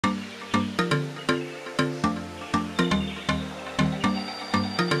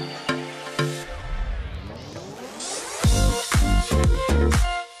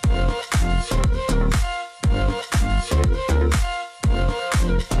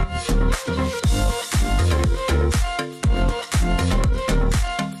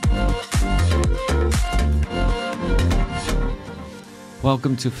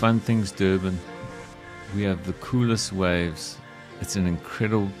Welcome to Fun Things Durban. We have the coolest waves. It's an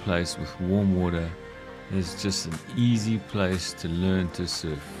incredible place with warm water. It's just an easy place to learn to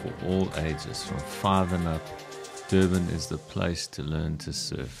surf for all ages, from 5 and up. Durban is the place to learn to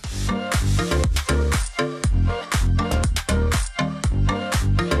surf.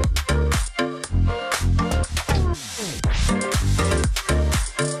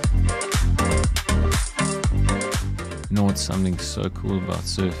 You know what's something so cool about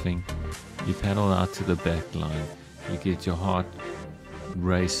surfing? You paddle out to the back line, you get your heart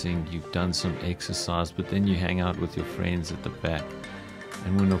racing, you've done some exercise, but then you hang out with your friends at the back.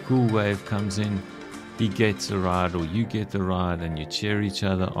 And when a cool wave comes in, he gets a ride or you get the ride, and you cheer each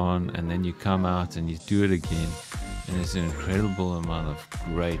other on, and then you come out and you do it again. And it's an incredible amount of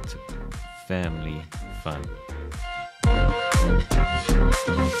great family fun.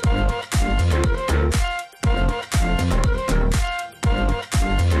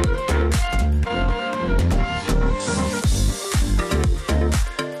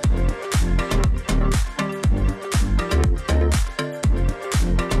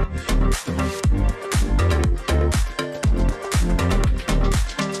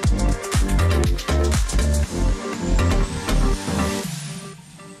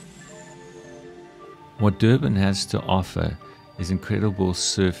 What Durban has to offer is incredible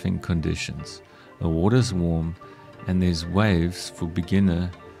surfing conditions. The water's warm and there's waves for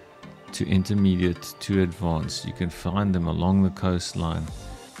beginner to intermediate to advanced. You can find them along the coastline,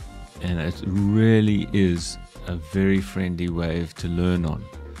 and it really is a very friendly wave to learn on.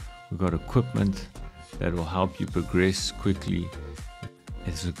 We've got equipment that will help you progress quickly.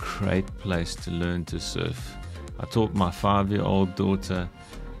 It's a great place to learn to surf. I taught my 5-year-old daughter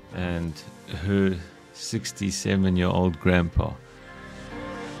and her 67-year-old grandpa.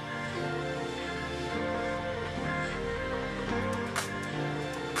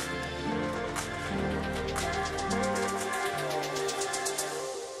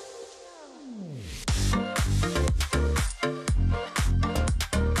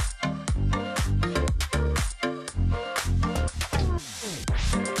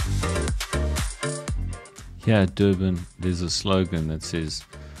 Here at Durban, there's a slogan that says,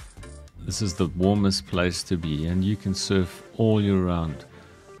 "This is the warmest place to be," and you can surf all year round.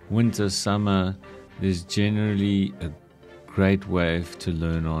 Winter, summer, there's generally a great wave to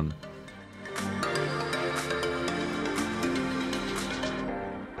learn on.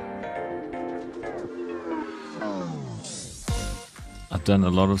 I've done a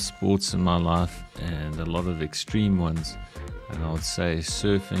lot of sports in my life and a lot of extreme ones, and I would say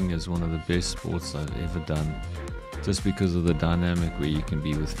surfing is one of the best sports I've ever done. Just because of the dynamic where you can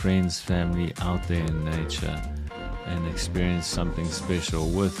be with friends, family, out there in nature and experience something special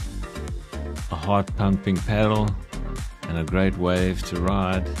with a heart-pumping paddle and a great wave to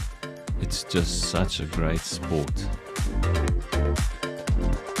ride. It's just such a great sport.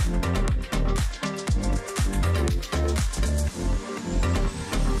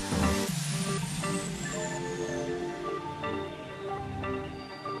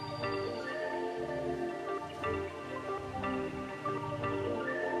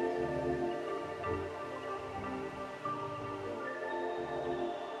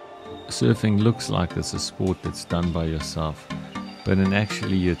 Surfing looks like it's a sport that's done by yourself, but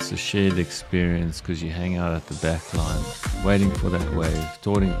actually it's a shared experience, because you hang out at the back line, waiting for that wave,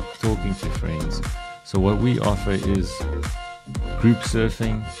 talking to friends. So what we offer is group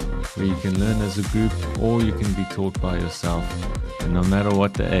surfing, where you can learn as a group, or you can be taught by yourself. And no matter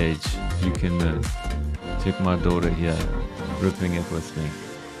what the age, you can learn. Check my daughter here, ripping it with me.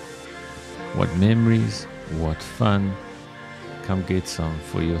 What memories, what fun. Come get some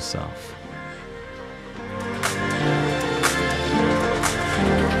for yourself.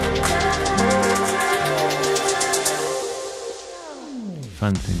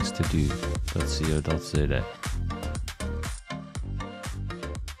 Fun things to do.co.za